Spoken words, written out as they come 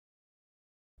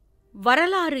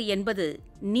வரலாறு என்பது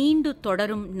நீண்டு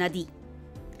தொடரும் நதி.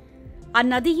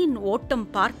 அந்நதியின் ஓட்டம்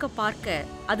பார்க்க பார்க்க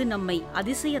அது நம்மை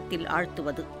அதிசயத்தில்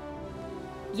ஆழ்த்துவது.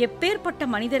 எப்பேற்பட்ட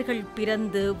மனிதர்கள்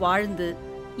பிறந்து வாழ்ந்து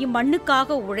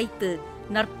இம்மண்ணுக்காக உழைத்து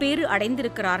நற்பேறு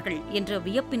அடைந்திருக்கிறார்கள் என்ற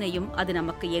வியப்பினையும் அது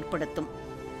நமக்கு ஏற்படுத்தும்.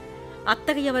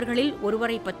 அத்தகையவர்களில்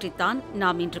ஒருவரை பற்றித்தான்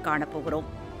நாம் இன்று காணப்போகிறோம்.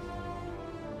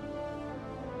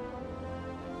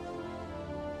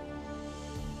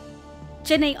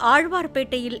 சென்னை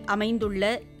ஆழ்வார்பேட்டையில் அமைந்துள்ள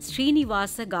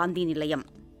ஸ்ரீனிவாச காந்தி நிலையம்.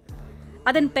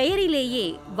 அதன் பெயரிலேயே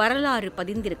வரலாறு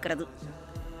பதிந்திருக்கிறது.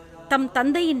 தம்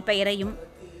தந்தையின் பெயரையும்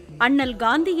அண்ணல்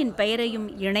காந்தியின் பெயரையும்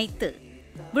இணைத்து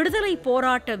விடுதலை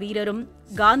போராட்ட வீரரும்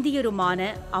காந்தியருமான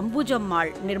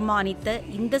அம்புஜம்மாள் நிர்மாணித்த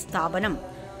இந்த ஸ்தாபனம்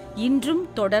இன்றும்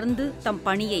தொடர்ந்து தம்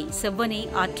பணியை செவ்வனே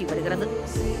ஆற்றி வருகிறது.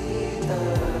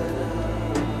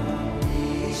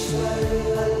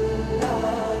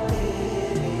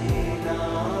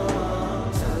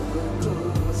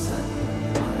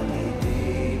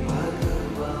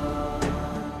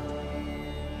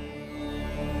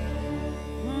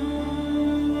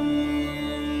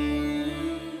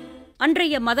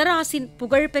 அன்றைய மதராஸின்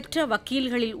புகழ்பெற்ற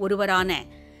வக்கீல்களில் ஒருவரான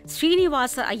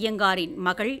ஸ்ரீனிவாச ஐயங்காரின்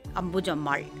மகள்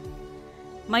அம்புஜம்மாள்.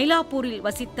 மயிலாப்பூரில்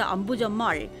வசித்த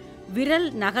அம்புஜம்மாள் விரல்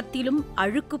நகத்திலும்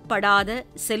அழுக்குப்படாத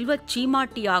செல்வச்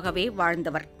சீமாட்டியாகவே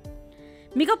வாழ்ந்தவர்.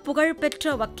 மிக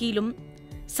புகழ்பெற்ற வக்கீலும்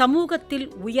சமூகத்தில்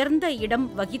உயர்ந்த இடம்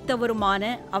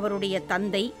வகித்தவருமான அவருடைய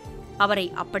தந்தை அவரை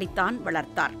அப்படித்தான்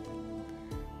வளர்த்தார்.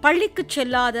 பள்ளிக்குச்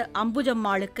செல்லாத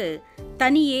அம்புஜம்மாளுக்கு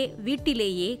தனியே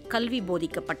வீட்டிலேயே கல்வி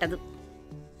போதிக்கப்பட்டது.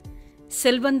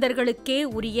 செல்வந்தர்களுக்கே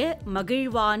உரிய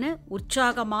மகிழ்வான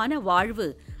உற்சாகமான வாழ்வு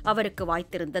அவருக்கு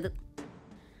வாய்த்திருந்தது.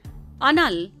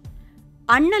 ஆனால்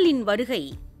அண்ணலின் வருகை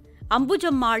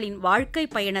அம்புஜம்மாளின் வாழ்க்கை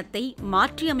பயணத்தை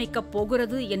மாற்றியமைக்கப்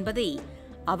போகிறது என்பதை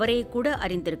அவரே கூட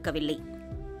அறிந்திருக்கவில்லை.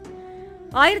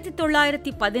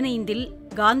 1915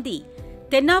 காந்தி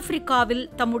தென்னாப்பிரிக்காவில்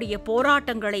தம்முடைய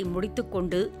போராட்டங்களை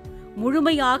முடித்துக்கொண்டு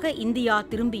முழுமையாக இந்தியா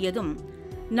திரும்பியதும்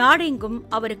நாடெங்கும்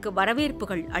அவருக்கு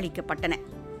வரவேற்புகள் அளிக்கப்பட்டன.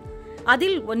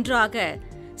 அதில் ஒன்றாக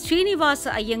ஸ்ரீனிவாச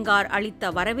ஐயங்கார் அளித்த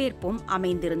வரவேற்பும்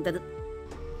அமைந்திருந்தது.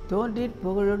 தோன்றீர்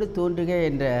புகழோடு தோன்றுக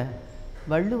என்ற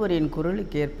வள்ளுவரின்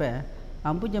குரலுக்கேற்ப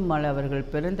அம்புஜம்மாள் அவர்கள்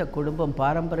பிறந்த குடும்பம்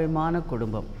பாரம்பரியமான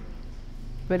குடும்பம்.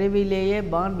 பிறவிலேயே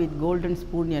பார்ன் வித் கோல்டன்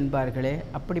ஸ்பூன் என்பார்களே,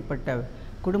 அப்படிப்பட்ட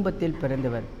குடும்பத்தில்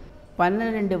பிறந்தவர்.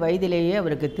 12 வயதிலேயே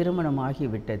அவருக்கு திருமணம்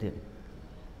ஆகிவிட்டது.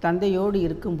 தந்தையோடு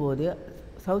இருக்கும்போது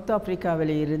சவுத்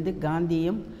ஆப்பிரிக்காவில் இருந்து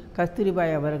காந்தியும்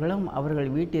கஸ்தூரிபாய் அவர்களும் அவர்கள்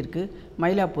வீட்டிற்கு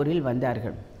மயிலாப்பூரில்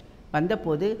வந்தார்கள்.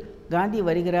 வந்தபோது காந்தி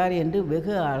வருகிறார் என்று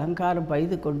வெகு அலங்காரம்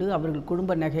பைது கொண்டு அவர்கள்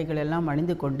குடும்ப நகைகள் எல்லாம்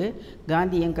அணிந்து கொண்டு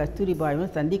காந்தியும்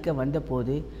கஸ்தூரிபாயும் சந்திக்க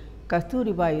வந்தபோது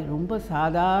கஸ்தூரிபாய் ரொம்ப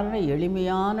சாதாரண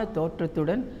எளிமையான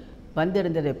தோற்றத்துடன்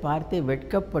வந்திருந்ததை பார்த்து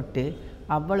வெட்கப்பட்டு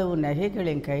அவ்வளவு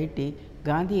நகைகளையும் கழட்டி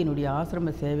காந்தியினுடைய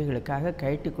ஆசிரம சேவைகளுக்காக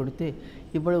கழட்டி கொடுத்து,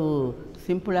 இவ்வளவு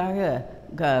சிம்பிளாக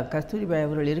கஸ்தூரிபாய்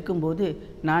அவர்கள் இருக்கும்போது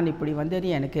நான் இப்படி வந்தது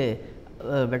எனக்கு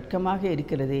வெட்கமாக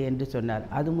இருக்கிறது என்று சொன்னார்.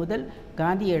 அது முதல்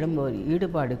காந்தியிடம் ஒரு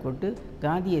ஈடுபாடு கொண்டு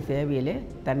காந்திய சேவையிலே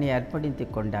தன்னை அர்ப்பணித்து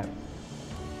கொண்டார்.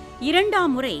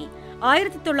 இரண்டாம் முறை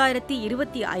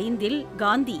 1925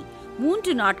 காந்தி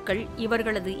 3 நாட்கள்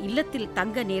இவர்களது இல்லத்தில்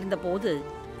தங்க நேர்ந்தபோது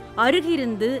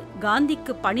அருகிருந்து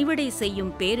காந்திக்கு பணிவிடை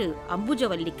செய்யும் பேறு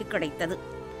அம்புஜவல்லிக்கு கிடைத்தது.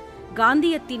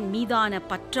 காந்தியத்தின் மீதான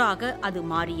பற்றாக அது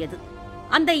மாறியது.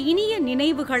 அந்த இனிய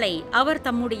நினைவுகளை அவர்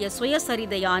தம்முடைய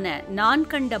சுயசரிதையான நான்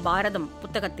கண்ட பாரதம்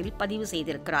புத்தகத்தில் பதிவு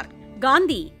செய்திருக்கிறார்.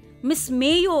 காந்தி மிஸ்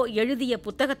மேயோ எழுதிய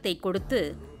புத்தகத்தை கொடுத்து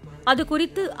அது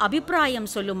குறித்து அபிப்பிராயம்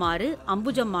சொல்லுமாறு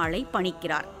அம்புஜம்மாளை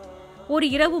பணிக்கிறார். ஒரு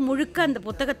இரவு முழுக்க அந்த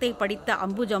புத்தகத்தை படித்த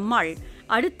அம்புஜம்மாள்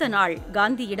அடுத்த நாள்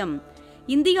காந்தியிடம்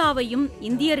இந்தியாவையும்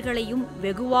இந்தியர்களையும்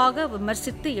வெகுவாக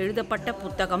விமர்சித்து எழுதப்பட்ட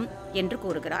புத்தகம் என்று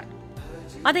கூறுகிறார்.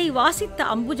 அதை வாசித்த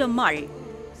அம்புஜம்மாள்,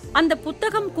 அந்த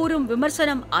புத்தகம் கூறும்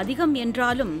விமர்சனம் அதிகம்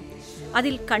என்றாலும்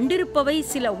அதில் கண்டிருப்பவை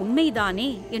சில உண்மைதானே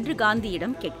என்று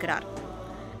காந்தியிடம் கேட்கிறார்.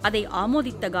 அதை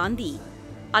ஆமோதித்த காந்தி,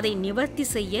 அதை நிவர்த்தி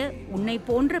செய்ய உன்னை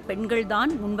போன்ற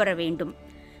பெண்கள்தான் முன்வர வேண்டும்,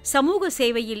 சமூக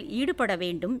சேவையில் ஈடுபட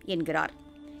வேண்டும் என்கிறார்.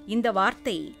 இந்த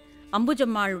வார்த்தை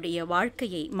அம்புஜம்மாளுடைய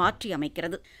வாழ்க்கையை மாற்றி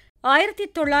அமைக்கிறது.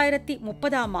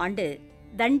 1930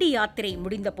 தண்டி யாத்திரை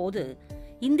முடிந்தபோது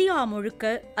இந்தியா முழுக்க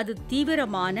அது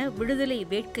தீவிரமான விடுதலை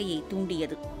வேட்கையை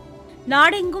தூண்டியது.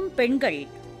 நாடெங்கும் பெண்கள்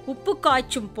உப்பு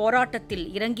காய்ச்சும் போராட்டத்தில்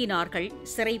இறங்கினார்கள்,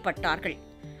 சிறைப்பட்டார்கள்.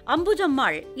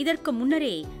 அம்புஜம்மாள் இதற்கு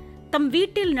முன்னரே தம்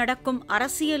வீட்டில் நடக்கும்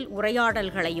அரசியல்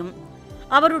உரையாடல்களையும்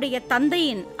அவருடைய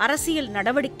தந்தையின் அரசியல்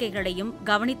நடவடிக்கைகளையும்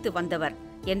கவனித்து வந்தவர்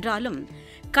என்றாலும்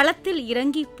களத்தில்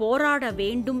இறங்கி போராட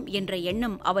வேண்டும் என்ற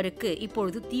எண்ணம் அவருக்கு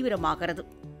இப்பொழுது தீவிரமாகிறது.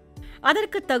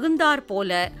 அதற்கு தகுந்தாற் போல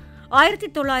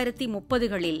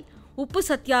 1930களில் உப்பு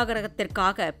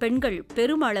சத்தியாகிரகத்திற்காக பெண்கள்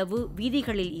பெருமளவு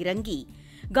வீதிகளில் இறங்கி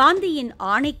காந்தியின்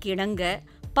ஆணைக்கிணங்க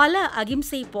பல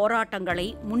அகிம்சை போராட்டங்களை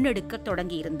முன்னெடுக்கத்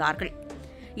தொடங்கியிருந்தார்கள்.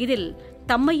 இதில்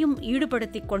தம்மையும்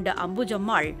ஈடுபடுத்திக் கொண்ட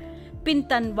அம்புஜம்மாள் பின்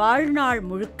தன் வாழ்நாள்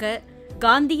முழுக்க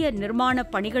காந்திய நிர்மாண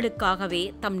பணிகளுக்காகவே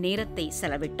தம் நேரத்தை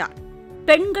செலவிட்டார்.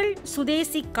 பெண்கள்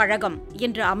சுதேசி கழகம்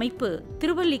என்ற அமைப்பு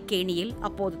திருவல்லிக்கேணியில்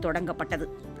அப்போது தொடங்கப்பட்டது.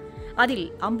 அதில்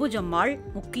அம்புஜம்மாள்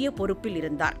முக்கிய பொறுப்பில்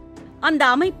இருந்தார். அந்த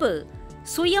அமைப்பு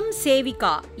சுயம்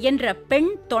சேவிகா என்ற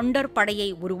பெண் தொண்டர் படையை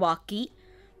உருவாக்கி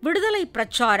விடுதலை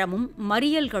பிரச்சாரமும்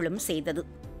மறியல்களும் செய்தது.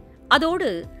 அதோடு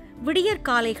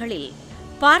விடியற்காலைகளில்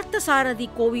பார்த்தசாரதி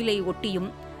கோவிலை ஒட்டியும்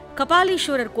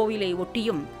கபாலீஸ்வரர் கோவிலை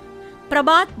ஒட்டியும்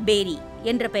பிரபாத் பேரி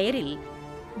என்ற பெயரில்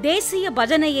தேசிய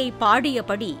பஜனையை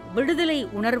பாடியபடி விடுதலை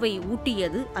உணர்வை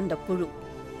ஊட்டியது அந்த குழு.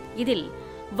 இதில்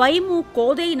வைமு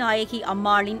கோதை நாயகி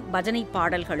அம்மாளின் பஜனை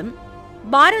பாடல்களும்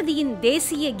பாரதியின்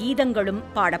தேசிய கீதங்களும்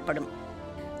பாடப்படும்.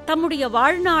 தம்முடைய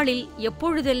வாழ்நாளில்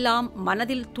எப்பொழுதெல்லாம்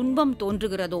மனதில் துன்பம்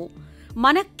தோன்றுகிறதோ,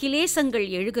 மனக்கிலேசங்கள்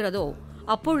எழுகிறதோ,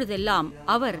 அப்பொழுதெல்லாம்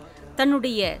அவர்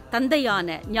தன்னுடைய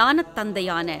தந்தையான ஞானத்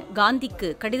தந்தையான காந்திக்கு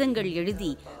கடிதங்கள்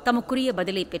எழுதி தமக்குரிய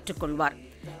பதிலை பெற்றுக்கொள்வார்.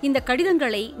 இந்த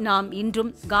கடிதங்களை நாம்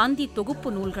இன்றும் காந்தி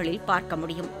தொகுப்பு நூல்களில் பார்க்க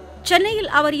முடியும். சென்னையில்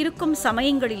அவர் இருக்கும்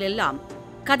சமயங்களிலெல்லாம்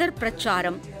கதர்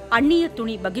பிரச்சாரம், அந்நிய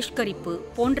துணி பகிஷ்கரிப்பு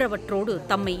போன்றவற்றோடு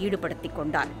தம்மை ஈடுபடுத்திக்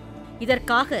கொண்டார்.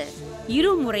 இதற்காக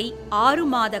 2 முறை 6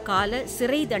 மாத கால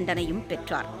சிறை தண்டனையும்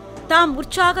பெற்றார். தாம்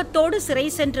உற்சாகத்தோடு சிறை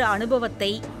சென்ற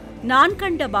அனுபவத்தை நான்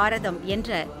கண்ட பாரதம் என்ற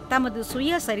தமது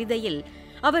சுயசரிதையில்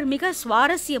அவர் மிக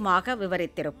சுவாரஸ்யமாக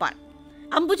விவரித்திருப்பார்.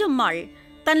 அம்புஜம்மாள்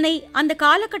தன்னை அந்த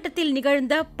காலகட்டத்தில்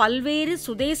நிகழ்ந்த பல்வேறு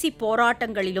சுதேசி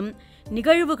போராட்டங்களிலும்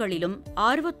நிகழ்வுகளிலும்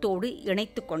ஆர்வத்தோடு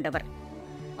இணைத்துக் கொண்டவர்.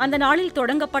 அந்த நாளில்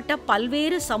தொடங்கப்பட்ட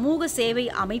பல்வேறு சமூக சேவை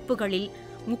அமைப்புகளில்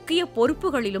முக்கிய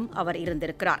பொறுப்புகளிலும் அவர்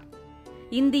இருந்திருக்கிறார்.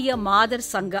 இந்திய மாதர்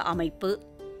சங்க அமைப்பு,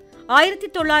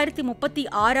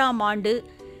 1936ஆம் ஆண்டு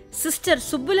சிஸ்டர்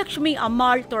சுப்புலட்சுமி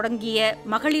அம்மாள் தொடங்கிய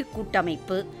மகளிர்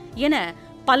கூட்டமைப்பு என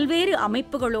பல்வேறு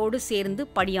அமைப்புகளோடு சேர்ந்து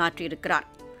பணியாற்றியிருக்கிறார்.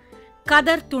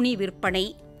 கதர் துணி விற்பனை,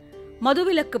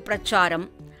 மதுவிலக்கு பிரச்சாரம்,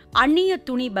 அந்நிய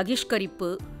துணி பகிஷ்கரிப்பு,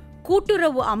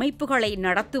 கூட்டுறவு அமைப்புகளை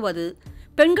நடத்துவது,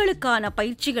 பெண்களுக்கான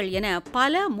பயிற்சிகள் என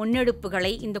பல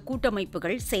முன்னெடுப்புகளை இந்த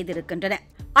கூட்டமைப்புகள் செய்திருக்கின்றன.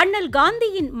 அண்ணல்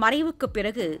காந்தியின் மறைவுக்கு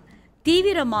பிறகு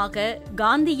தீவிரமாக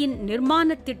காந்தியின்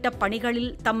நிர்மாண திட்ட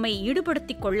பணிகளில் தம்மை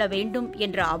ஈடுபடுத்திக் கொள்ள வேண்டும்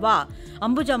என்ற அவா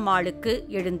அம்புஜம்மாளுக்கு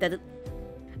எழுந்தது.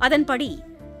 அதன்படி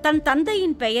தன்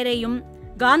தந்தையின் பெயரையும்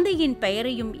காந்தியின்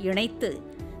பெயரையும் இணைத்து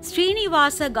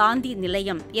ஸ்ரீனிவாச காந்தி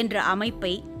நிலையம் என்ற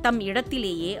அமைப்பை தம்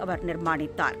இடத்திலேயே அவர்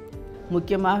நிர்மாணித்தார்.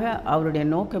 முக்கியமாக அவருடைய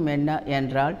நோக்கம் என்ன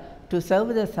என்றால், to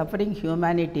serve the suffering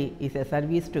humanity is a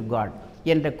service to God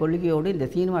என்ற கொள்கையோடு இந்த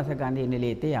சீனிவாச காந்தி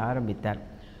நிலையத்தை ஆரம்பித்தார்.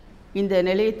 இந்த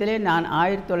நிலையத்திலே நான்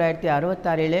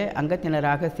 1966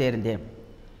 அங்கத்தினராக சேர்ந்தேன்.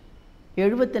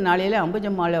 74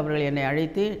 அம்புஜம்மாள் அவர்கள் என்னை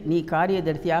அழைத்து, நீ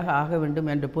காரியதர்சியாக ஆக வேண்டும்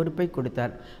என்ற பொறுப்பை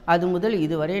கொடுத்தார். அது முதல்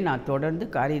இதுவரை நான் தொடர்ந்து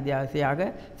காரியதர்சியாக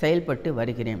செயல்பட்டு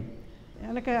வருகிறேன்.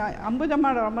 எனக்கு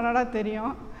அம்புஜம்மாள் ரொம்ப நாளாக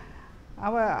தெரியும்.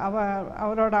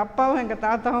 அவரோட அப்பாவும் எங்கள்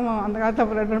தாத்தாவும் அந்த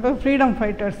காலத்தில் ரொம்ப ஃப்ரீடம்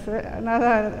ஃபைட்டர்ஸு, அதனால்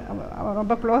அவர்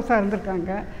ரொம்ப க்ளோஸாக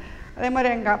இருந்திருக்காங்க. அதே மாதிரி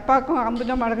எங்கள் அப்பாவுக்கும்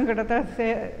அம்புஜம்மாளுக்கும் கிட்டத்தட்ட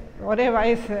ஒரே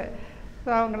வயசு. ஸோ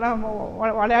அவங்களாம்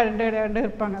விளையாண்டு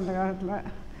இருப்பாங்க அந்த காலத்தில்.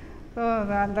 ஸோ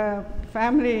அந்த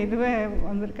ஃபேமிலி இதுவே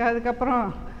வந்திருக்கு. அதுக்கப்புறம்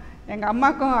எங்கள்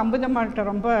அம்மாவுக்கும் அம்புஜம்மாள்கிட்ட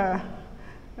ரொம்ப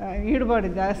ஈடுபாடு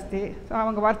ஜாஸ்தி. ஸோ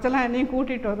அவங்க வரச்செல்லாம் என்னையும்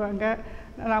கூட்டிகிட்டு வருவாங்க.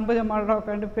 நான் அம்புஜம்மாளோட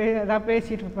உட்காந்து எதாவது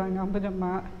பேசிகிட்டு இருப்பாங்க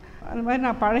அம்புஜம்மா. அந்த மாதிரி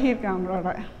நான் பழகியிருக்கேன் அவங்களோட.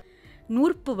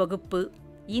 நூற்பு வகுப்பு,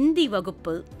 இந்தி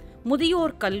வகுப்பு,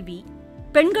 முதியோர் கல்வி,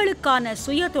 பெண்களுக்கான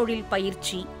சுய தொழில்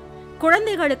பயிற்சி,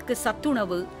 குழந்தைகளுக்கு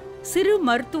சத்துணவு, சிறு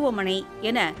மருத்துவமனை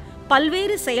என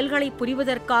பல்வேறு செயல்களை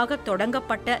புரிவதற்காக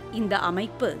தொடங்கப்பட்ட இந்த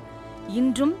அமைப்பு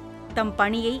இன்றும் தம்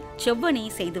பணியை செவ்வனே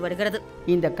செய்து வருகிறது.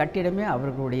 இந்த கட்டிடமே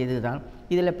அவர்களுடையது தான்.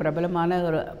 இதில் பிரபலமான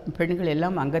பெண்கள்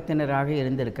எல்லாம் அங்கத்தினராக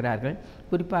இருந்திருக்கிறார்கள்.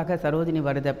 குறிப்பாக சரோஜினி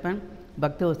வரதப்பன்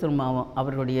பக்தவசூர்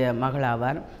அவர்களுடைய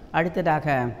மகளாவார்.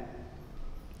 அடுத்ததாக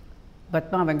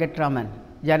பத்மா வெங்கட்ராமன்,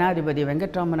 ஜனாதிபதி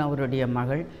வெங்கட்ராமன் அவருடைய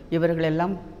மகள்.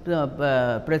 இவர்களெல்லாம்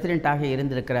பிரசிடெண்ட்டாக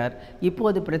இருந்திருக்கிறார்.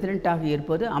 இப்போது பிரசிடெண்ட்டாக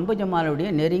இருப்பது அம்புஜம்மாளுடைய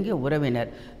நெருங்கிய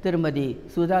உறவினர் திருமதி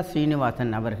சுதா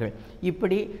ஸ்ரீனிவாசன் அவர்கள்.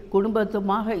 இப்படி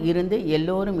குடும்பத்துமாக இருந்து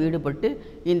எல்லோரும் ஈடுபட்டு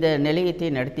இந்த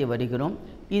நிலையத்தை நடத்தி வருகிறோம்.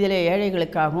 இதில்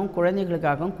ஏழைகளுக்காகவும்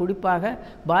குழந்தைகளுக்காகவும் குறிப்பாக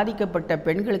பாதிக்கப்பட்ட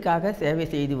பெண்களுக்காக சேவை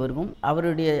செய்து வருவோம்.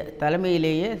 அவருடைய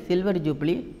தலைமையிலேயே சில்வர்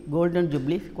ஜூப்ளி, கோல்டன்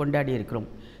ஜூப்ளி கொண்டாடி இருக்கிறோம்.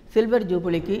 சில்வர்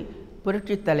ஜூப்ளிக்கு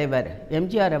புரட்சித் தலைவர்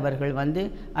எம்ஜிஆர் அவர்கள் வந்து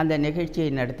அந்த நிகழ்ச்சியை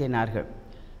நடத்தினார்கள்.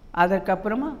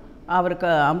 அதற்கப்புறமா அவருக்கு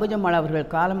அம்புஜம்மாள்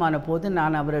அவர்கள் காலமான போது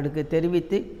நான் அவர்களுக்கு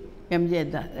தெரிவித்து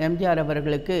எம்ஜிஆர்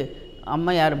அவர்களுக்கு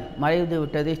அம்மையார் மறைந்து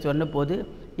விட்டதை சொன்னபோது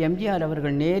எம்ஜிஆர்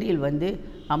அவர்கள் நேரில் வந்து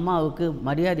அம்மாவுக்கு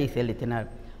மரியாதை செலுத்தினார்.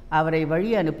 அவரை வழி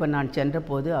அனுப்ப நான்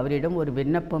சென்றபோது அவரிடம் ஒரு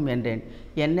விண்ணப்பம் என்றேன்.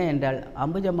 என்ன என்றால்,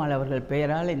 அம்புஜம்மாள் அவர்கள்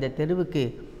பெயரால் இந்த தெருவுக்கு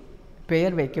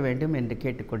பெயர் வைக்க வேண்டும் என்று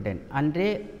கேட்டுக்கொண்டேன். அன்றே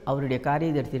அவருடைய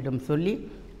காரியதர்சியிடம் சொல்லி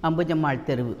அம்புஜம்மாள்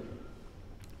தெருவு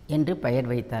என்று பெயர்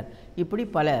வைத்தார். இப்படி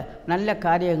பல நல்ல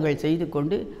காரியங்கள் செய்து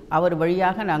கொண்டு அவர்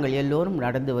வழியாக நாங்கள் எல்லோரும்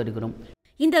நடந்து வருகிறோம்.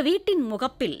 இந்த வீட்டின்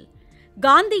முகப்பில்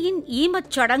காந்தியின்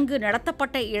ஈமச் சடங்கு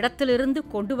நடத்தப்பட்ட இடத்திலிருந்து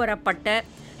கொண்டுவரப்பட்ட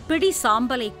பிடி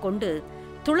சாம்பலை கொண்டு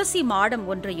துளசி மாடம்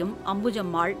ஒன்றையும்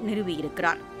அம்புஜம்மாள்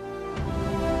நிறுவியிருக்கிறார்.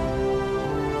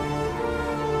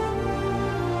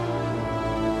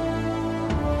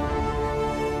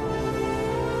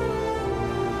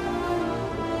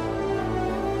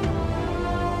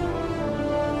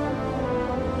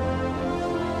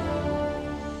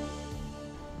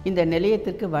 இந்த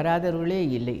நிலையத்திற்கு வராதவர்களே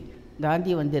இல்லை.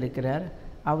 காந்தி வந்திருக்கிறார்.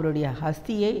 அவருடைய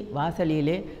ஹஸ்தியை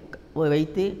வாசலிலே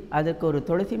வைத்து அதற்கு ஒரு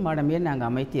துளசி மாடமே நாங்கள்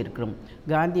அமைத்து இருக்கிறோம்.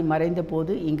 காந்தி மறைந்த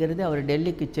போது இங்கிருந்து அவர்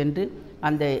டெல்லிக்கு சென்று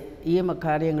அந்த ஈம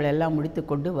காரியங்கள் எல்லாம் முடித்து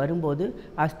கொண்டு வரும்போது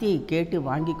அஸ்தியை கேட்டு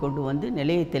வாங்கி கொண்டு வந்து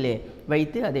நிலையத்திலே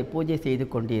வைத்து அதை பூஜை செய்து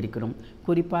கொண்டு இருக்கிறோம்.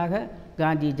 குறிப்பாக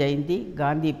காந்தி ஜெயந்தி,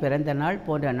 காந்தி பிறந்த நாள்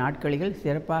போன்ற நாட்களில்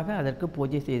சிறப்பாக அதற்கு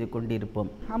பூஜை செய்து கொண்டு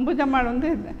இருப்போம். அம்புஜம்மாள்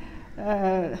வந்து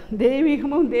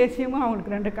தெய்வீகமும் தேசியமும்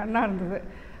அவங்களுக்கு 2 கண்ணாக இருந்தது.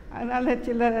 அதனால்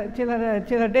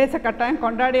சில டேஸை கட்டாயம்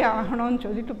கொண்டாடி ஆகணும்னு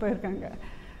சொல்லிட்டு போயிருக்காங்க.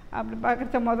 அப்படி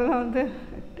பார்க்குறச்ச முதல்ல வந்து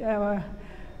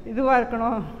இதுவாக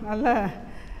இருக்கணும், நல்ல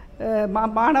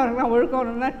மாணவர்கள்லாம்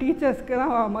ஒழுக்கணும்னா டீச்சர்ஸ்க்கு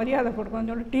தான் மரியாதை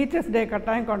கொடுக்கணும்னு சொல்லி டீச்சர்ஸ் டே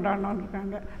கட்டாயம் கொண்டாடணும்னு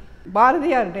இருக்காங்க.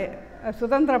 பாரதியார் டே,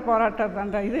 சுதந்திர போராட்டம்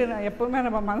அந்த இது எப்போவுமே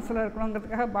நம்ம மனசில்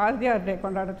இருக்கணுங்கிறதுக்காக பாரதியார் டே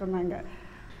கொண்டாட சொன்னாங்க.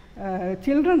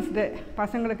 சில்ட்ரன்ஸ் டே,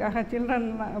 பசங்களுக்காக சில்ட்ரன்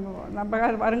நம்ம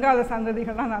வருங்கால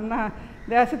சந்ததிகள்லாம் நல்லா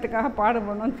தேசத்துக்காக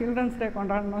பாடுபடணும், சில்ட்ரன்ஸ் டே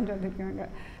கொண்டாடணும்னு சொல்லியிருக்காங்க.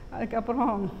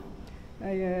 அதுக்கப்புறம்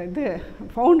இது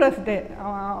ஃபவுண்டர்ஸ் டே,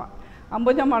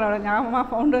 அம்புஜம்மாளோட ஞாபகமாக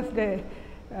ஃபவுண்டர்ஸ் டே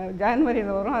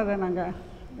ஜனவரியில் வரும், அதை நாங்கள்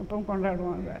எப்பவும்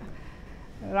கொண்டாடுவோம். அதை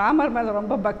ராமர் மேலே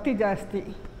ரொம்ப பக்தி ஜாஸ்தி.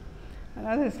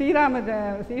 அதாவது ஸ்ரீராம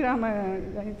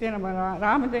ஜெயந்தி நம்ம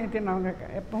ராம ஜெயந்தின்னு அவங்க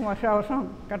எப்பவும் வருஷம்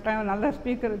கட்டாயம் நல்ல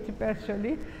ஸ்பீக்கர் வச்சு பேச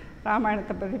சொல்லி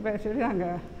ராமாயணத்தை பற்றி பேச சொல்லி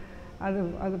நாங்கள்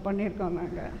அது பண்ணியிருக்கோம்.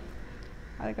 நாங்கள்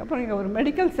அதுக்கப்புறம் இங்கே ஒரு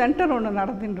மெடிக்கல் சென்டர் ஒன்று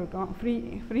நடத்தின்னு இருக்கோம்.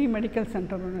 ஃப்ரீ மெடிக்கல்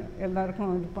சென்டர் ஒன்று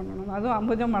எல்லாருக்கும் இது பண்ணணும். அதுவும்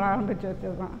அம்புஜம்மாள் ஆரம்பித்து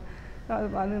வச்சது தான்.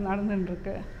 அது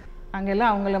நடந்துட்டுருக்கு.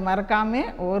 அங்கெல்லாம் அவங்கள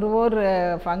மறக்காமல் ஒரு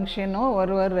ஃபங்க்ஷனும்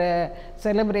ஒரு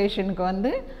செலிப்ரேஷனுக்கு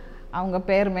வந்து அவங்க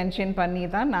பேர் மென்ஷன் பண்ணி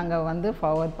தான் நாங்கள் வந்து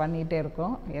ஃபார்வர்ட் பண்ணிகிட்டே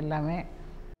இருக்கோம் எல்லாமே.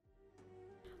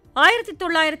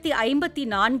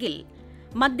 1954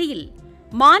 மத்தியில்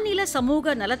மாநில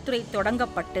சமூக நலத்துறை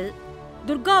தொடங்கப்பட்டு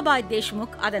துர்காபாய்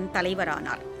தேஷ்முக் அதன்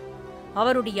தலைவரானார்.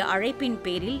 அவருடைய அழைப்பின்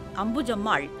பேரில்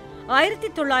அம்புஜம்மாள்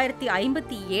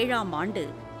 1957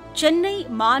 சென்னை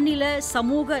மாநில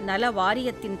சமூக நல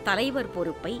வாரியத்தின் தலைவர்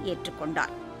பொறுப்பை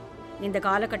ஏற்றுக்கொண்டார். இந்த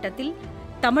காலகட்டத்தில்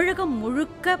தமிழகம்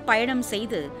முழுக்க பயணம்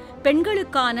செய்து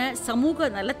பெண்களுக்கான சமூக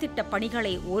நலத்திட்ட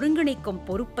பணிகளை ஒருங்கிணைக்கும்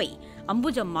பொறுப்பை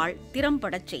அம்புஜம்மாள்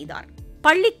திறம்படச் செய்தார்.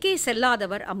 பள்ளிக்கே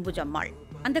செல்லாதவர் அம்புஜம்மாள்.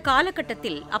 அந்த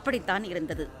காலகட்டத்தில் அப்படித்தான்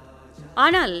இருந்தது.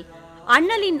 ஆனால்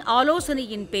அண்ணலின்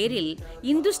ஆலோசனையின் பேரில்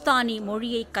இந்துஸ்தானி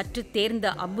மொழியை கற்றுத் தேர்ந்த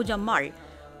அம்புஜம்மாள்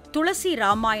துளசி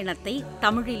ராமாயணத்தை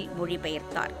தமிழில்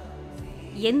மொழிபெயர்த்தார்.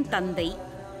 என் தந்தை,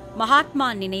 மகாத்மா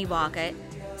நினைவாக,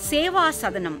 சேவா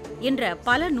சதனம் என்ற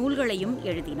பல நூல்களையும்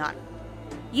எழுதினார்.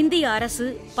 இந்திய அரசு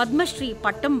பத்மஸ்ரீ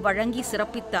பட்டம் வழங்கி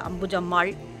சிறப்பித்த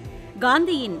அம்புஜம்மாள்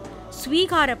காந்தியின்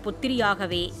ஸ்வீகார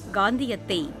புத்திரியாகவே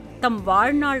காந்தியத்தை தம்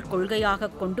வாழ்நாள்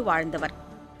கொள்கையாக கொண்டு வாழ்ந்தவர்.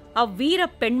 அவ்வீர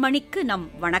பெண்மணிக்கு நம்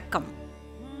வணக்கம்.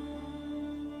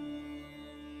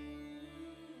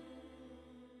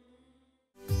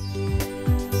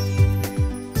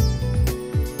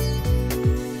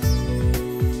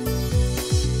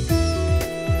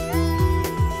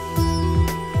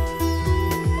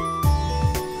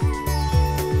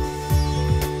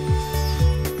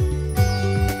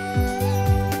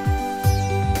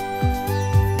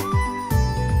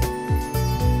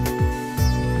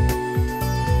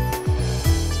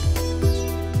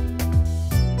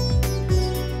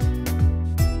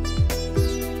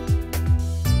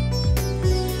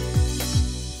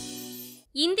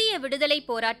 இந்திய விடுதலை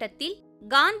போராட்டத்தில்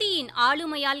காந்தியின்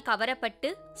ஆளுமையால் கவரப்பட்டு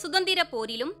சுதந்திர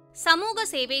போரிலும் சமூக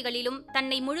சேவைகளிலும்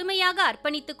தன்னை முழுமையாக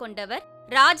அர்ப்பணித்துக் கொண்டவர்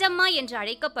ராஜம்மா என்று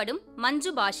அழைக்கப்படும்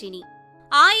மஞ்சுபாஷினி.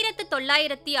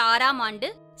 1906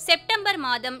 செப்டம்பர்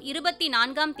மாதம்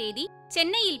 24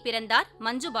 சென்னையில் பிறந்தார்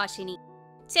மஞ்சுபாஷினி.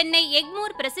 சென்னை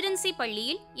எக்மோர் பிரசிடென்சி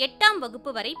பள்ளியில் 8ஆம்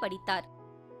வகுப்பு வரை படித்தார்.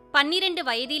 12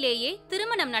 வயதிலேயே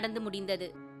திருமணம் நடந்து முடிந்தது.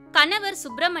 கணவர்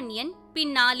சுப்பிரமணியன்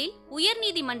பின்னாளில்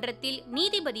உயர்நீதிமன்றத்தில்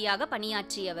நீதிபதியாக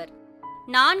பணியாற்றியவர்.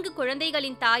 4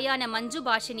 குழந்தைகளின் தாயான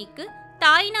மஞ்சுபாஷினிக்கு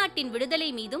தாய்நாட்டின் விடுதலை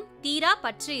மீதும் தீரா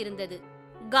பற்று இருந்தது.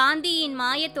 காந்தியின்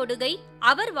மாயத் தொடுகை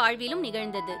அவர் வாழ்விலும்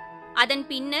நிகழ்ந்தது. அதன்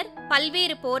பின்னர்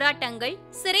பல்வேறு போராட்டங்கள்,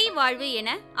 சிறை வாழ்வு என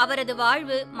அவரது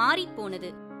வாழ்வு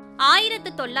மாறிப்போனது.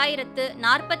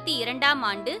 1942ஆம்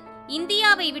ஆண்டு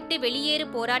இந்தியாவை விட்டு வெளியேறு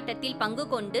போராட்டத்தில் பங்கு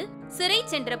கொண்டு சிறை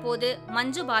சென்றபோது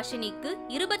மஞ்சுபாஷினிக்கு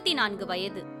 24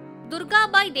 வயது.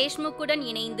 துர்காபாய் தேஷ்முக்குடன்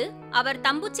இணைந்து அவர்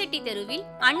தம்புச்செட்டி தெருவில்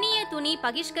அந்நிய துணி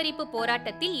பகிஷ்கரிப்பு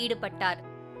போராட்டத்தில் ஈடுபட்டார்.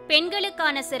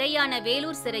 பெண்களுக்கான சிறையான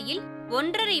வேலூர் சிறையில்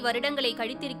 1.5 வருடங்களை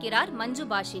கழித்திருக்கிறார்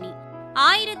மஞ்சுபாஷினி.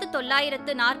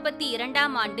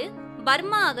 1942ஆம் ஆண்டு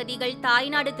பர்மா அகதிகள்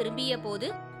தாய்நாடு திரும்பிய போது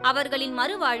அவர்களின்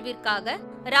மறுவாழ்விற்காக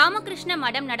ராமகிருஷ்ண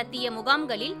மடம் நடத்திய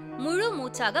முகாம்களில் முழு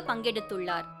மூச்சாக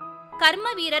பங்கெடுத்துள்ளார். கர்ம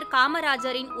வீரர்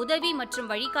காமராஜரின் உதவி மற்றும்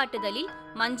வழிகாட்டுதலில்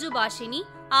மஞ்சுபாஷினி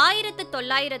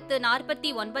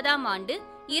 1949ஆம் ஆண்டு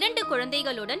 2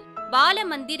 குழந்தைகளுடன்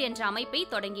பாலமந்திர் என்ற அமைப்பை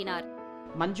தொடங்கினார்.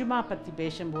 மஞ்சுமா பற்றி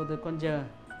பேசும்போது கொஞ்சம்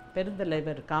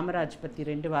பெருந்தலைவர் காமராஜ் பற்றி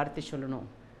 2 வார்த்தை சொல்லணும்.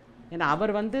 ஏன்னா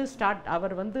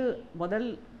அவர் வந்து முதல்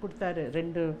கொடுத்தாரு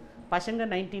 2 பசங்க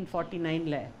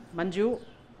 1949. மஞ்சு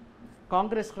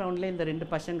காங்கிரஸ் கிரவுண்டில் இந்த 2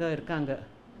 பசங்க இருக்காங்க,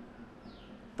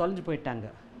 தொலைஞ்சு போயிட்டாங்க,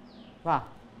 வா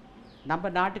நம்ம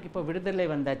நாட்டுக்கு இப்போ விடுதலை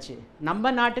வந்தாச்சு,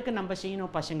 நம்ம நாட்டுக்கு நம்ம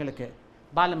செய்யணும் பசங்களுக்கு,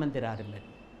 பாலமந்திர் ஆரம்பர்.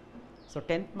 ஸோ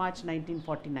 10th March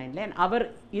 1949 அவர்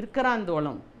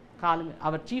இருக்கிறாந்தோளம் காலம்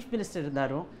அவர் சீஃப் மினிஸ்டர்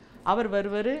இருந்தாரும். அவர்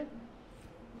வருவார்,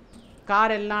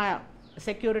 கார் எல்லாம்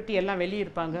செக்யூரிட்டி எல்லாம் வெளியே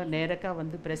இருப்பாங்க, நேரக்காக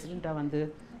வந்து பிரசிடெண்ட்டாக வந்து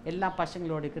எல்லா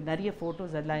பசங்களோட இருக்குது, நிறைய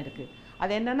ஃபோட்டோஸ் எல்லாம் இருக்குது.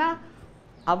 அது என்னென்னா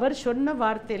அவர் சொன்ன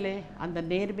வார்த்தையிலே, அந்த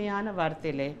நேர்மையான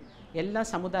வார்த்தையிலே எல்லா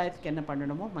சமுதாயத்துக்கு என்ன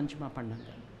பண்ணணுமோ மஞ்சுமா பண்ணாங்க.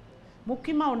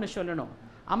 முக்கியமாக ஒன்று சொல்லணும்,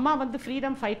 அம்மா வந்து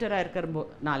ஃப்ரீடம் ஃபைட்டராக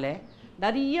இருக்கிறனால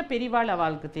நிறைய பெரியவாள்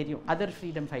அவளுக்கு தெரியும், அதர்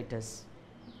ஃப்ரீடம் ஃபைட்டர்ஸ்.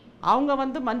 அவங்க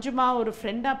வந்து மஞ்சுமா ஒரு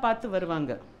ஃப்ரெண்டாக பார்த்து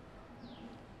வருவாங்க.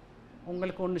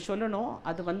 உங்களுக்கு ஒன்று சொல்லணும்,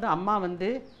 அது வந்து அம்மா வந்து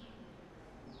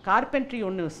கார்பென்ட்ரி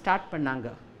ஒன்று ஸ்டார்ட் பண்ணாங்க.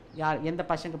 எந்த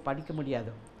பசங்க படிக்க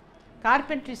முடியாதோ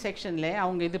கார்பென்ட்ரி செக்ஷனில்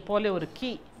அவங்க இது போல் ஒரு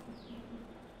கீ,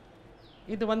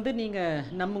 இது வந்து நீங்கள்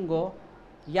நம்புங்கோ,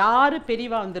 யார்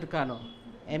பெரியவா வந்திருக்கானோ,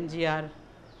 எம்ஜிஆர்,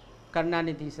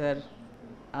 கருணாநிதி சார்,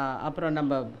 அப்புறம்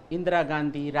நம்ம இந்திரா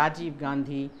காந்தி, ராஜீவ்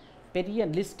காந்தி, பெரிய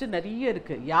லிஸ்ட்டு நிறைய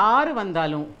இருக்குது. யார்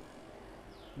வந்தாலும்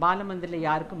பாலமந்திரில்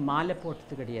யாருக்கும் மாலை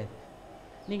போட்டது கிடையாது.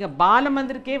 நீங்கள்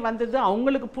பாலமந்திருக்கே வந்தது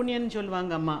அவங்களுக்கு புண்ணியன்னு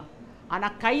சொல்லுவாங்க அம்மா.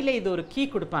 ஆனால் கையில் இது ஒரு கீ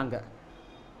கொடுப்பாங்க.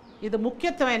 இது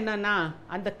முக்கியத்துவம் என்னன்னா,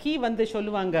 அந்த கீ வந்து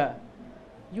சொல்லுவாங்க,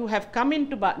 you have come in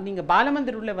to நீங்கள்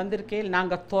பாலமந்திர் உள்ள வந்திருக்கே,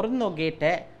 நாங்கள் திறந்தோம்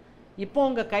கேட்டை, இப்போ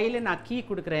உங்கள் கையில் நான் கீ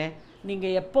கொடுக்குறேன்,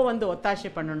 நீங்கள் எப்போ வந்து ஒத்தாசை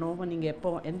பண்ணணும், நீங்கள் எப்போ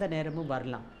எந்த நேரமும்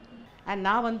வரலாம்.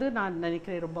 அண்ட் நான்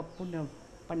நினைக்கிறேன் ரொம்ப புண்ணியம்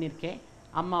பண்ணியிருக்கேன்,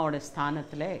 அம்மாவோட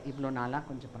ஸ்தானத்தில் இவ்வளோ நாளாக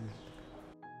கொஞ்சம் பண்ணியிருக்கேன்.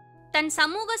 தன்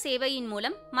சமூக சேவையின்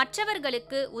மூலம்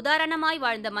மற்றவர்களுக்கு உதாரணமாய்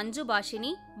வாழ்ந்த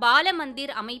மஞ்சுபாஷினி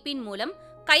பாலமந்திர் அமைப்பின் மூலம்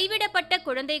கைவிடப்பட்ட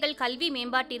குழந்தைகள் கல்வி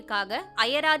மேம்பாட்டிற்காக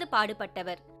அயராது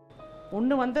பாடுபட்டவர்.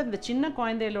 ஒன்று வந்து அந்த சின்ன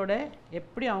குழந்தைகளோட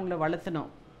எப்படி அவங்கள வளர்த்தணும்,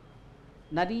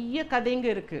 நிறைய கதைங்க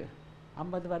இருக்குது.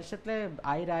 50 வருஷத்தில்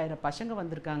 1000 பசங்க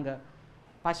வந்திருக்காங்க.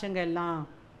 பசங்க எல்லாம்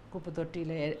குப்பை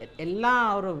தொட்டியில் எல்லாம்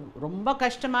ஒரு ரொம்ப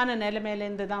கஷ்டமான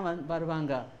நிலைமையிலேருந்து தான்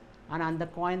வருவாங்க. ஆனால் அந்த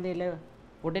குழந்தையில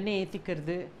உடனே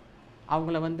ஏற்றிக்கிறது,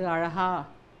 அவங்கள வந்து அழகாக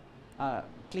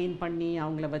க்ளீன் பண்ணி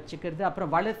அவங்கள வச்சுக்கிறது,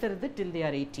 அப்புறம் வளர்த்துறது டில் they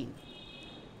are 18.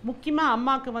 முக்கியமாக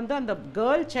அம்மாவுக்கு வந்து அந்த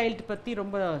கேர்ள் சைல்டு பற்றி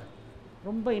ரொம்ப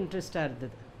ரொம்ப இன்ட்ரெஸ்டாக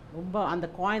இருந்தது. ரொம்ப அந்த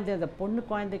குழந்தை, அந்த பொண்ணு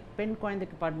குழந்தைக்கு, பெண்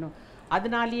குழந்தைக்கு பாடணும்.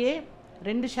 அதனாலேயே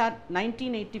 2 ஷாட்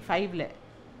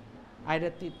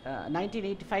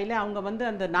 1985 அவங்க வந்து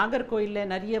அந்த நாகர்கோயிலில்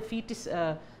நிறைய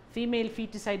ஃபீமேல்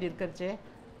ஃபீட்டிசைடு இருக்கிறச்சே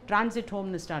டிரான்சிட்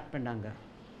ஹோம்னு ஸ்டார்ட் பண்ணாங்க.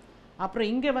 அப்புறம்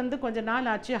இங்கே வந்து கொஞ்ச நாள்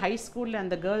ஆச்சு, ஹை ஸ்கூலில்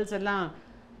அந்த கேர்ள்ஸ் எல்லாம்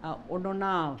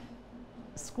ஒன்றா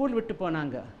ஸ்கூல் விட்டு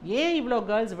போனாங்க. ஏன் இவ்வளோ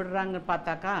கேர்ள்ஸ் விடுறாங்கன்னு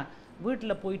பார்த்தாக்கா,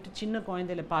 வீட்டில் போயிட்டு சின்ன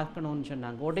குழந்தையில பார்க்கணுன்னு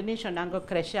சொன்னாங்க. உடனே சொன்னாங்க,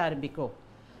 க்ரெஷ் ஆரம்பிக்கோ,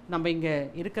 நம்ம இங்கே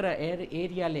இருக்கிற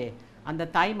ஏரியாலே அந்த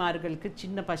தாய்மார்களுக்கு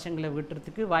சின்ன பசங்களை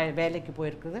விட்டுறதுக்கு வேலைக்கு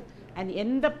போயிருக்குது. அண்ட்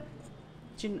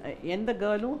எந்த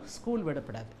கேர்ளும் ஸ்கூல்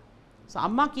விடப்படாது. ஸோ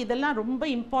அம்மாவுக்கு இதெல்லாம் ரொம்ப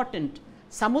இம்பார்ட்டண்ட்.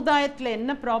 சமுதாயத்தில்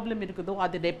என்ன ப்ராப்ளம் இருக்குதோ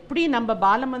அது எப்படி நம்ம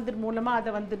பாலமந்திர் மூலமாக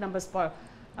அதை வந்து நம்ம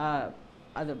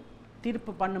அதை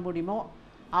தீர்ப்பு பண்ண முடியுமோ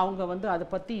அவங்க வந்து அதை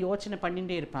பற்றி யோசனை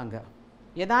பண்ணிகிட்டே இருப்பாங்க.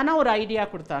 எதானா ஒரு ஐடியா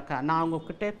கொடுத்தாக்கா, நான்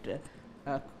அவங்கக்கிட்ட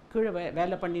கீழே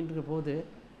வேலை பண்ணிட்டு இருக்க போது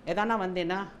எதானா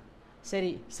வந்தேன்னா,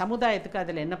 சரி சமுதாயத்துக்கு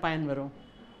அதில் என்ன பயன் வரும்,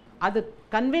 அது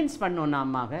கன்வின்ஸ் பண்ணோன்னா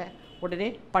அம்மாவை உடனே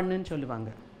பண்ணுன்னு சொல்லுவாங்க.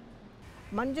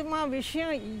 மஞ்சுமா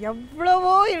விஷயம்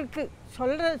எவ்வளவோ இருக்குது,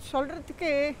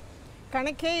 சொல்கிறதுக்கு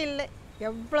கணக்கே இல்லை.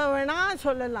 எவ்வளோ வேணால்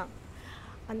சொல்லலாம்.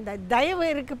 அந்த தயவு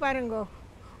இருக்குது பாருங்கோ.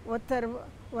 ஒருத்தர்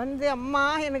வந்து அம்மா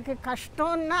எனக்கு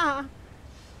கஷ்டம்னா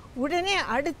உடனே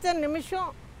அடுத்த நிமிஷம்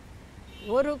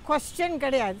ஒரு கொஸ்டின்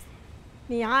கிடையாது.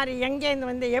 நீ யார், எங்கேருந்து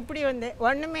வந்த, எப்படி வந்த,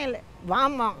 ஒன்றுமே இல்லை,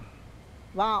 வாம்மா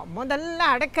வா, முதல்ல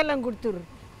அடக்கெல்லாம் கொடுத்துரு.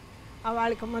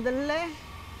 அவளுக்கு முதல்ல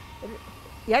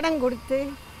இடம் கொடுத்து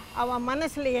அவள்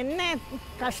மனசில் என்ன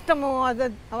கஷ்டமோ அதை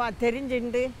அவள்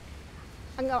தெரிஞ்சுண்டு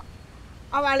அங்கே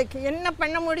அவளுக்கு என்ன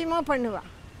பண்ண முடியுமோ பண்ணுவாள்.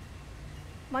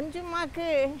 மஞ்சுமாவுக்கு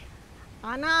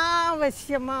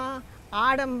அனாவசியமாக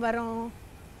ஆடம்பரம்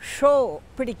ஷோ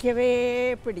பிடிக்கவே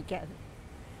பிடிக்காது.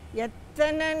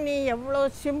 எத்தனை நீ எவ்வளோ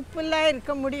சிம்பிளாக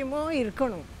இருக்க முடியுமோ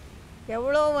இருக்கணும்,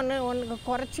 எவ்வளோ உனக்கு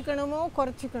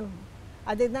குறைச்சிக்கணும்.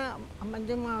 அதுதான்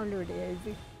மஞ்சுமாவுடைய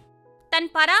இது. தன்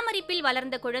பராமரிப்பில்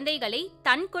வளர்ந்த குழந்தைகளை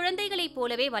தன் குழந்தைகளைப்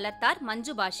போலவே வளர்த்தார்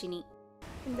மஞ்சுபாஷினி.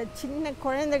 இந்த சின்ன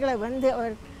குழந்தைகளை வந்து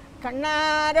அவர்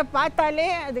கண்ணார பார்த்தாலே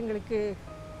அதுங்களுக்கு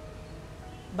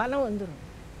பலம் வந்துடும்.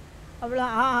 அவ்வளோ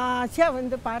ஆசையாக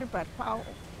வந்து பார்ப்பார்.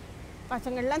 பாவம்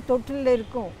பசங்கள்லாம் தொட்டில்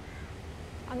இருக்கும்,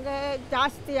 அங்கே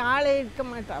ஜாஸ்தி ஆளே இருக்க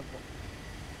மாட்டாப்போ,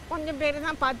 கொஞ்சம் பேர்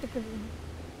தான் பார்த்துக்குது,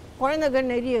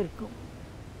 குழந்தைகள் நிறைய இருக்கும்.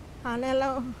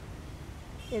 ஆனாலும்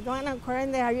எதுவான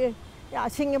குழந்தை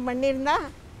அசிங்கம் பண்ணியிருந்தா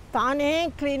தானே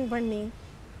க்ளீன் பண்ணி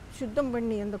சுத்தம்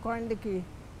பண்ணி அந்த குழந்தைக்கு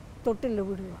தொட்டில்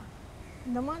விடுவாள்.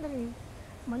 இந்த மாதிரி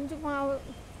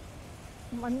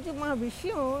மஞ்சுமா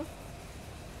விஷயம்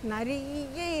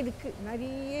நிறைய இருக்குது.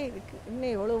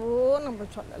 இன்னும் எவ்வளவோ நம்ம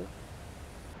சொல்லலாம்.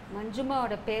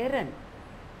 மஞ்சுமாவோட பேரன்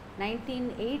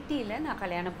 1980 நான்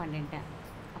கல்யாணம் பண்ணிட்டேன்.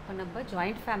 அப்போ நம்ம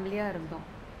ஜாயிண்ட் ஃபேமிலியாக இருந்தோம்.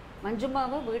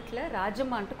 மஞ்சுமாவை வீட்டில்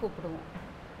ராஜம்மான்ட்டு கூப்பிடுவோம்.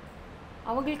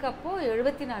 அவங்களுக்கு அப்போது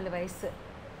 74 வயசு.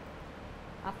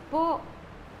 அப்போது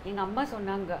எங்கள் அம்மா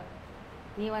சொன்னாங்க,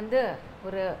 நீ வந்து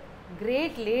ஒரு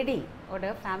கிரேட் லேடியோட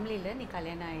ஃபேமிலியில் நீ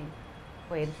கல்யாணம் ஆகி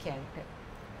போயிருக்கியான்ட்டு.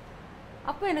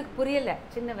 அப்போ எனக்கு புரியலை,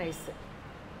 சின்ன வயசு.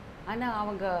 ஆனால்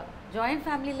அவங்க ஜாயிண்ட்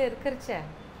ஃபேமிலியில் இருக்கிறச்ச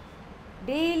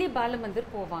டெய்லி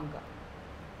பாலமந்திர் போவாங்க,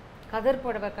 கதர்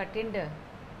புடவை கட்டிண்டு.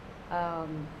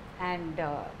 அண்ட்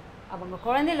அவங்க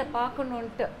குழந்தையில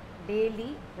பார்க்கணுன்ட்டு டெய்லி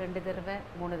 2 தடவை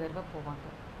 3 தடவை போவாங்க.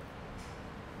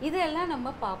 இதெல்லாம் நம்ம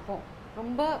பார்ப்போம்,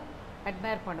 ரொம்ப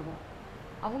அட்மையர் பண்ணுவோம்.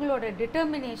 அவங்களோட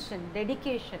டிட்டர்மினேஷன்,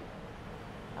 டெடிக்கேஷன்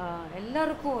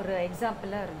எல்லாருக்கும் ஒரு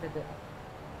எக்ஸாம்பிளாக இருந்தது.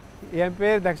 என்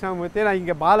பேர் தக்ஷணாமூர்த்தி. நான்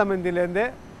இங்கே பாலமந்திலேருந்து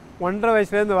 1.5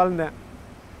 வயசுலேருந்து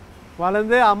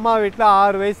வளர்ந்து அம்மா வீட்டில்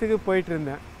 6 வயசுக்கு போயிட்டு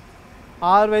இருந்தேன்.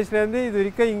 6 வயசுலேருந்து இது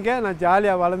வரைக்கும் இங்கே நான்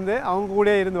ஜாலியாக வளர்ந்து அவங்க கூட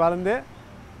இருந்து வளர்ந்து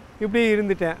இப்படி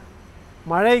இருந்துட்டேன்.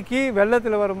 மழைக்கு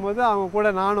வெள்ளத்தில் வரும்போது அவங்க கூட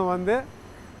நானும்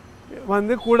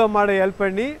வந்து கூட மாடு ஹெல்ப்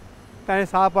பண்ணி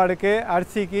சாப்பாடுக்கு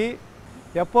அரிசிக்கு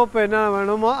எப்பப்போ என்ன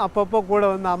வேணுமோ அப்பப்போ கூட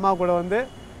வந்து அம்மா கூட வந்து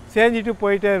செஞ்சுட்டு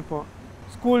போயிட்டே இருப்போம்.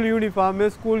 ஸ்கூல் யூனிஃபார்மு,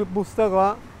 ஸ்கூல்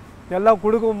புஸ்தகம் எல்லாம்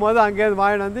கொடுக்கும்போது அங்கேருந்து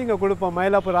வாங்கிட்டு வந்து இங்கே கொடுப்போம்.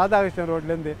 மயிலாப்பூர் ராதாகிருஷ்ணன்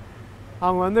ரோட்லேருந்து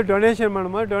அவங்க வந்து டொனேஷன்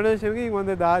பண்ணும்போது டொனேஷனுக்கு இங்கே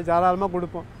வந்து தாராளமாக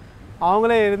கொடுப்போம்.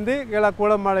 அவங்களே இருந்து கீழே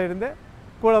கூட மாடு இருந்து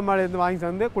வாங்கி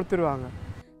வந்து கொடுத்துருவாங்க.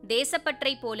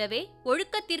 தேசப்பற்றை போலவே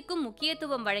ஒழுக்கத்திற்கும்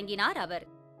முக்கியத்துவம் வழங்கினார் அவர்.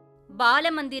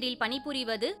 பாலமந்திரில்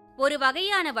பணிபுரிவது ஒரு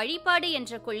வகையான வழிபாடு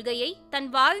என்ற கொள்கையை தன்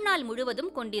வாழ்நாள்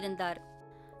முழுவதும் கொண்டிருந்தார்.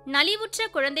 நலிவுற்ற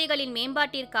குழந்தைகளின்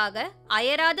மேம்பாட்டிற்காக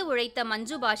அயராது உழைத்த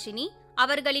மஞ்சுபாஷினி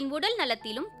அவர்களின் உடல்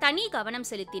நலத்திலும் தனி கவனம்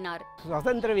செலுத்தினார்.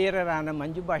 சுதந்திர வீரரான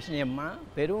மஞ்சுபாஷினி அம்மா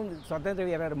பெரும் சுதந்திர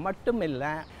வீரர் மட்டும்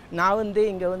இல்லை, நான்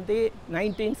இங்கே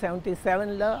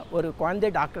 1977 ஒரு குழந்தை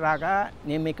டாக்டராக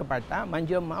நியமிக்கப்பட்டேன்.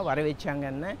 மஞ்சு அம்மா வர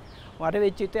வச்சாங்கன்னு வர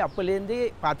வச்சுட்டு அப்போலேருந்து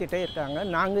பார்த்துட்டே இருக்காங்க.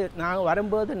 நாங்கள்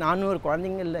வரும்போது 400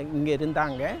 குழந்தைங்க இங்கே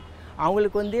இருந்தாங்க.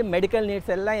 அவங்களுக்கு மெடிக்கல்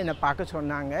நீட்ஸ் எல்லாம் என்னை பார்க்க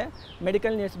சொன்னாங்க.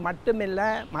 மெடிக்கல் நீட்ஸ் மட்டும் இல்லை,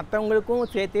 மற்றவங்களுக்கும்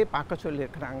சேர்த்து பார்க்க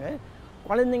சொல்லியிருக்கிறாங்க.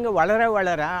 குழந்தைங்க வளர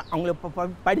அவங்களுக்கு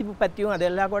படிப்பு பற்றியும்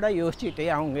அதெல்லாம் கூட யோசிச்சுட்டு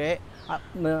அவங்க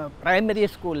ப்ரைமரி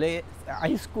ஸ்கூலு,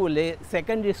 ஹைஸ்கூலு,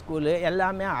 செகண்டரி ஸ்கூலு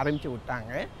எல்லாமே ஆரம்பித்து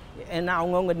விட்டாங்க. ஏன்னா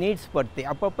அவங்கவுங்க நீட்ஸ் பொறுத்து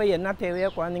அப்பப்போ என்ன தேவையோ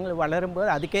குழந்தைங்களுக்கு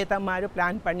வளரும்போது அதுக்கேற்ற மாதிரி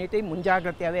பிளான் பண்ணிவிட்டு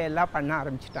முன்ஜாகிரதையாகவே எல்லாம் பண்ண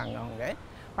ஆரம்பிச்சிட்டாங்க. அவங்க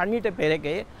பண்ணிட்ட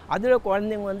பிறகு அதில்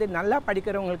குழந்தைங்க நல்லா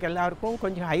படிக்கிறவங்களுக்கு எல்லாருக்கும்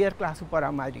கொஞ்சம் ஹையர் கிளாஸுக்கு போகிற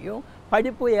மாதிரியும்,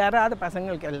 படிப்பு ஏறாத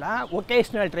பசங்களுக்கு எல்லாம்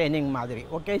ஒகேஷ்னல் ட்ரைனிங் மாதிரி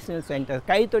ஒகேஷ்னல் சென்டர்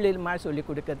கைத்தொழில் மாதிரி சொல்லி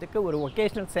கொடுக்கறதுக்கு ஒரு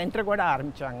ஒகேஷ்னல் சென்டர் கூட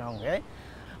ஆரம்பித்தாங்க அவங்க.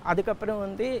 அதுக்கப்புறம்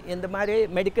இந்த மாதிரி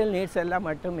மெடிக்கல் நீட்ஸ் எல்லாம்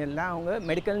மட்டும் இல்லை, அவங்க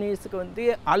மெடிக்கல் நீட்ஸுக்கு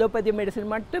அலோபதி மெடிசன்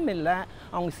மட்டும் இல்லை,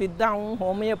 அவங்க சித்தாவும்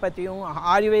ஹோமியோபதியும்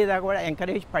ஆயுர்வேதா கூட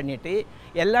என்கரேஜ் பண்ணிவிட்டு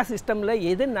எல்லா சிஸ்டமில்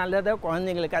எது நல்லதோ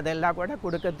குழந்தைங்களுக்கு அதெல்லாம் கூட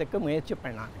கொடுக்கறதுக்கு முயற்சி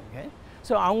பண்ணாங்க.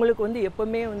 ஸோ அவங்களுக்கு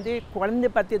எப்போவுமே குழந்தை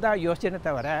பற்றி தான் யோசனை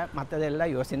தவிர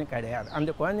மற்றதெல்லாம் யோசனை கிடையாது. அந்த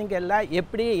குழந்தைங்க எல்லாம்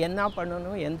எப்படி என்ன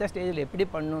பண்ணணும், எந்த ஸ்டேஜில் எப்படி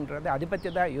பண்ணணுன்றது அதை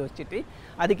பற்றி தான் யோசிச்சுட்டு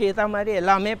அதுக்கு ஏற்ற மாதிரி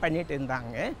எல்லாமே பண்ணிட்டு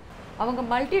இருந்தாங்க. அவங்க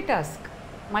மல்டி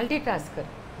டாஸ்கர்.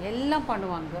 எல்லாம்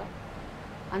பண்ணுவாங்க.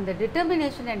 அந்த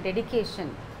டிட்டர்மினேஷன் அண்ட்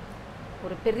டெடிகேஷன்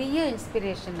ஒரு பெரிய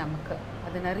இன்ஸ்பிரேஷன் நமக்கு.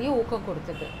 அது நிறைய ஊக்கம்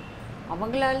கொடுத்தது.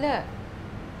 அவங்களால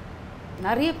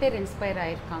நிறைய பேர் இன்ஸ்பயர்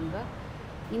ஆகியிருக்காங்க.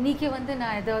 இன்றைக்கி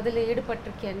நான் ஏதாவதுல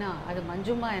ஈடுபட்டிருக்கேன்னா அது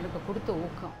மஞ்சுமா எனக்கு கொடுத்த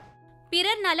ஊக்கம்.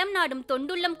 பிறர் நலம் நாடும்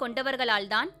தொண்டுள்ளம் கொண்டவர்களால்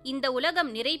தான் இந்த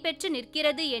உலகம் நிறை பெற்று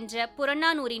நிற்கிறது என்ற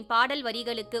புறநானூரின் பாடல்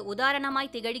வரிகளுக்கு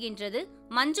உதாரணமாய் திகழ்கின்றது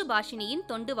மஞ்சுபாஷினியின்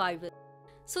தொண்டு வாழ்வு.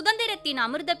 சுதந்திரத்தின்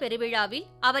அமிர்த பெருவிழாவில்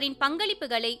அவரின்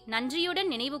பங்களிப்புகளை நன்றியுடன்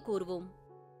நினைவு கூர்வோம்.